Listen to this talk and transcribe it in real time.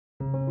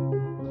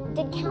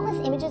Did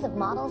countless images of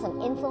models and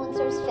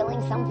influencers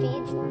filling some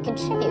feeds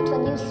contribute to a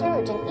new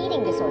surge in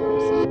eating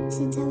disorders?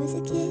 Since I was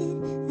a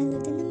kid, I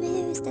looked in the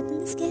mirror, stepped in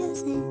the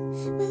scales,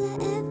 saying, will I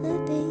ever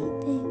be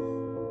big?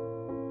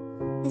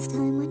 As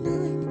time went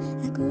on,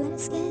 I grew out of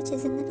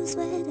sketches and little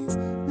sweaters.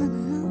 Mama,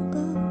 I'm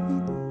going.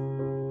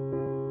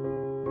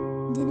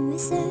 Dinner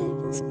is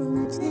served, school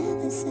lunch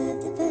never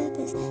served a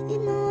purpose. You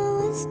know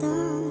I was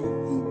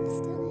starving.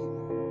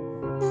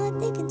 Now I'm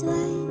thinking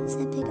twice.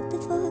 I pick up the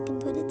fork and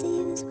put it to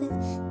use with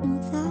no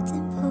thoughts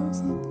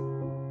imposing.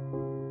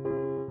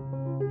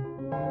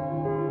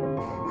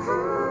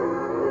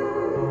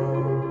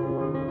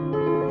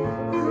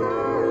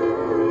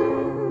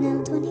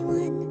 Now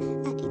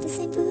 21, I eat the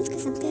same foods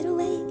cause I'm scared of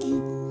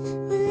waking.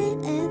 Will it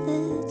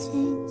ever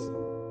change?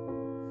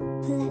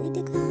 Politely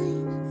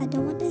decline. I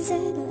don't want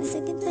dessert or a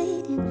second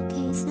plate in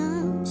case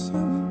I'm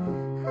showing.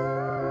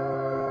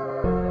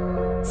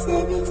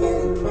 Save me till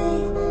I'm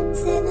free,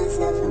 save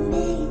myself from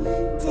me.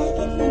 Take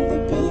it from the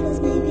Beatles,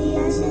 maybe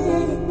I should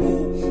let it be.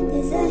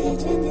 There's a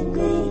hatred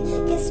degree,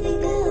 guess we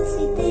go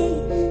CD.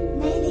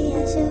 Maybe I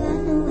should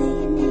run away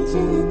in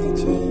nature with the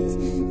trees.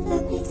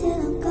 Fuck me till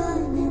I'm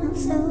gone and I'm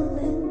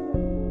sober.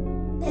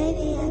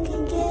 Baby, I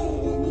can't get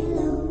any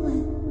lower.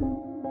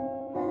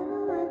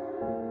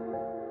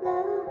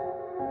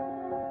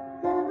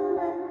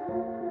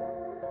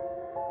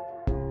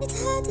 It's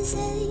hard to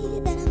say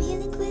that I'm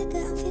healing quicker,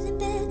 I'm feeling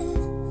better,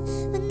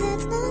 when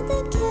that's not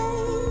the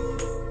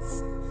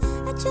case.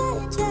 I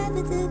try,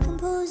 but the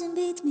compulsion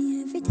beats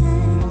me every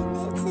time.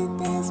 It's a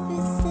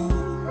desperate state.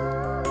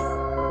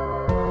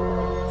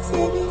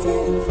 Save me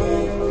till I'm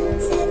free,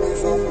 save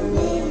myself from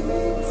me.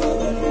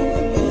 Take it from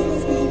the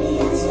Beatles, maybe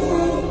I should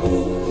let it be.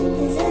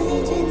 There's a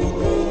hatred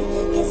degree,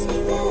 guess we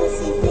go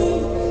CD.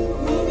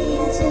 Maybe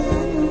I should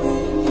run away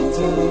in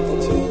nature with the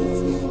trees.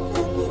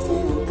 Fuck me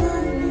till I'm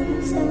gone and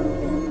I'm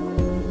sober.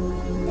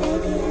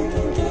 Baby, I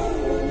can't get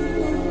any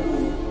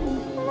lower.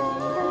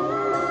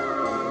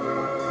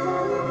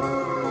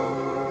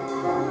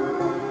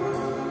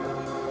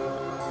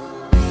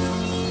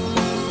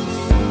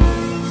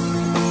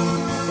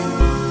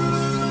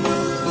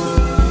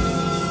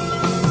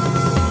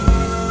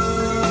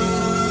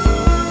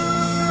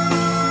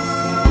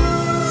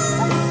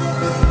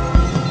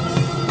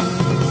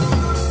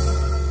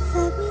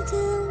 Fuck me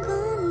till I'm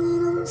gone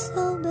and I'm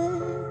sober.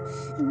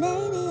 And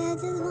baby,